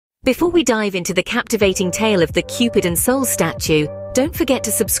Before we dive into the captivating tale of the Cupid and Soul statue, don't forget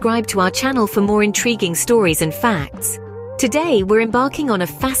to subscribe to our channel for more intriguing stories and facts. Today, we're embarking on a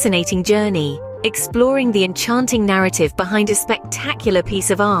fascinating journey, exploring the enchanting narrative behind a spectacular piece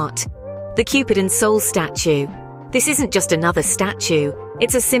of art, the Cupid and Soul statue. This isn't just another statue,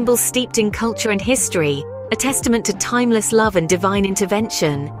 it's a symbol steeped in culture and history, a testament to timeless love and divine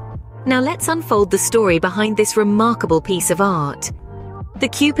intervention. Now let's unfold the story behind this remarkable piece of art. The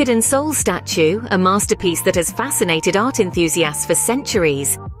Cupid and Soul statue, a masterpiece that has fascinated art enthusiasts for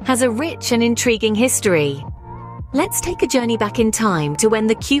centuries, has a rich and intriguing history. Let's take a journey back in time to when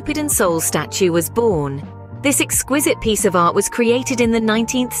the Cupid and Soul statue was born. This exquisite piece of art was created in the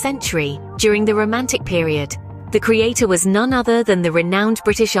 19th century, during the Romantic period. The creator was none other than the renowned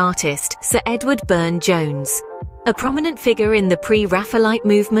British artist, Sir Edward Burne-Jones. A prominent figure in the pre-Raphaelite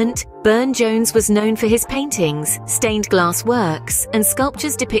movement, Burne-Jones was known for his paintings, stained glass works, and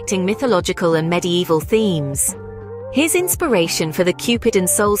sculptures depicting mythological and medieval themes. His inspiration for the Cupid and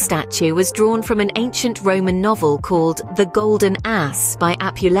Soul statue was drawn from an ancient Roman novel called The Golden Ass by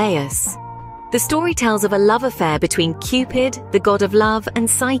Apuleius. The story tells of a love affair between Cupid, the god of love, and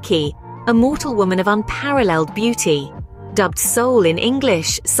Psyche, a mortal woman of unparalleled beauty. Dubbed Soul in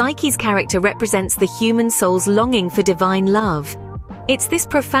English, Psyche's character represents the human soul's longing for divine love. It's this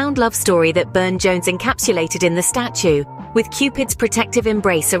profound love story that Burne-Jones encapsulated in the statue, with Cupid's protective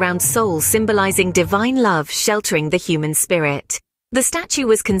embrace around Soul symbolizing divine love sheltering the human spirit. The statue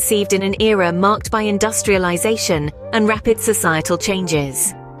was conceived in an era marked by industrialization and rapid societal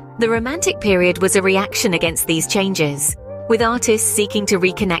changes. The Romantic period was a reaction against these changes, with artists seeking to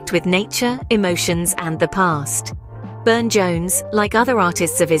reconnect with nature, emotions, and the past. Burne-Jones, like other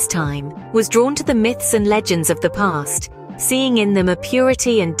artists of his time, was drawn to the myths and legends of the past, seeing in them a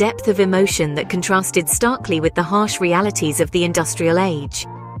purity and depth of emotion that contrasted starkly with the harsh realities of the industrial age.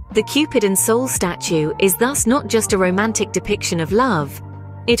 The Cupid and Soul statue is thus not just a romantic depiction of love,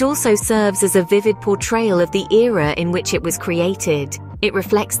 it also serves as a vivid portrayal of the era in which it was created. It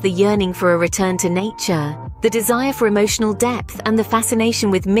reflects the yearning for a return to nature, the desire for emotional depth, and the fascination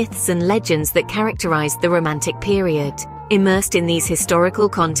with myths and legends that characterized the Romantic period. Immersed in these historical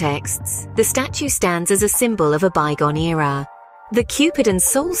contexts, the statue stands as a symbol of a bygone era. The Cupid and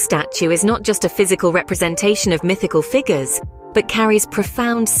Soul statue is not just a physical representation of mythical figures, but carries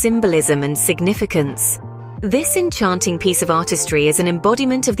profound symbolism and significance. This enchanting piece of artistry is an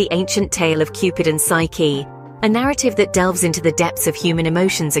embodiment of the ancient tale of Cupid and Psyche, a narrative that delves into the depths of human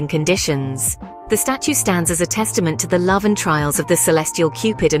emotions and conditions. The statue stands as a testament to the love and trials of the celestial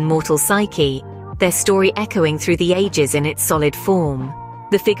Cupid and mortal Psyche, their story echoing through the ages in its solid form.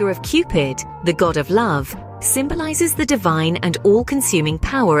 The figure of Cupid, the god of love, symbolizes the divine and all-consuming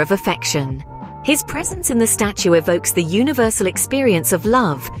power of affection. His presence in the statue evokes the universal experience of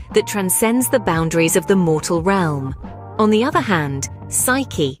love that transcends the boundaries of the mortal realm. On the other hand,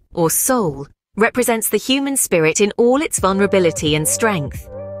 Psyche, or Soul, represents the human spirit in all its vulnerability and strength.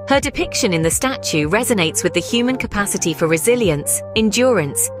 Her depiction in the statue resonates with the human capacity for resilience,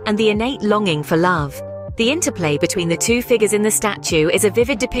 endurance, and the innate longing for love. The interplay between the two figures in the statue is a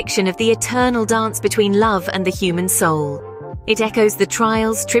vivid depiction of the eternal dance between love and the human soul. It echoes the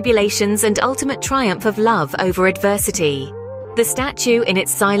trials, tribulations, and ultimate triumph of love over adversity. The statue, in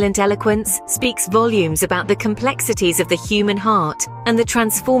its silent eloquence, speaks volumes about the complexities of the human heart and the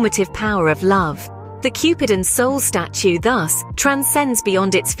transformative power of love. The Cupid and Soul statue, thus, transcends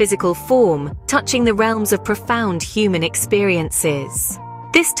beyond its physical form, touching the realms of profound human experiences.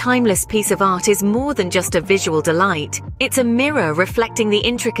 This timeless piece of art is more than just a visual delight. It's a mirror reflecting the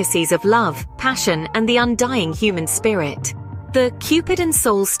intricacies of love, passion, and the undying human spirit. The Cupid and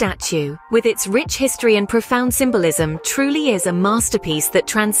Soul statue, with its rich history and profound symbolism, truly is a masterpiece that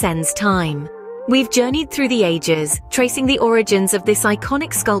transcends time. We've journeyed through the ages, tracing the origins of this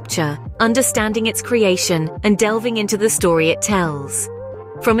iconic sculpture, understanding its creation, and delving into the story it tells.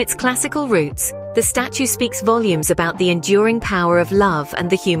 From its classical roots, the statue speaks volumes about the enduring power of love and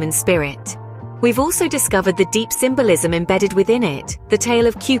the human spirit. We've also discovered the deep symbolism embedded within it, the tale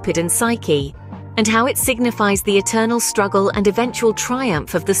of Cupid and Psyche, and how it signifies the eternal struggle and eventual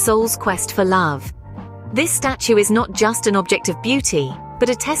triumph of the soul's quest for love. This statue is not just an object of beauty, but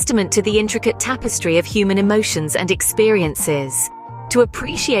a testament to the intricate tapestry of human emotions and experiences. To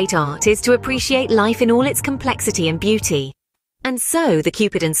appreciate art is to appreciate life in all its complexity and beauty. And so, the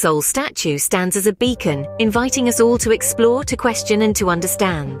Cupid and Soul statue stands as a beacon, inviting us all to explore, to question, and to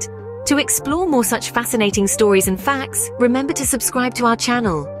understand. To explore more such fascinating stories and facts, remember to subscribe to our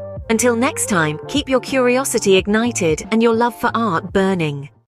channel. Until next time, keep your curiosity ignited and your love for art burning.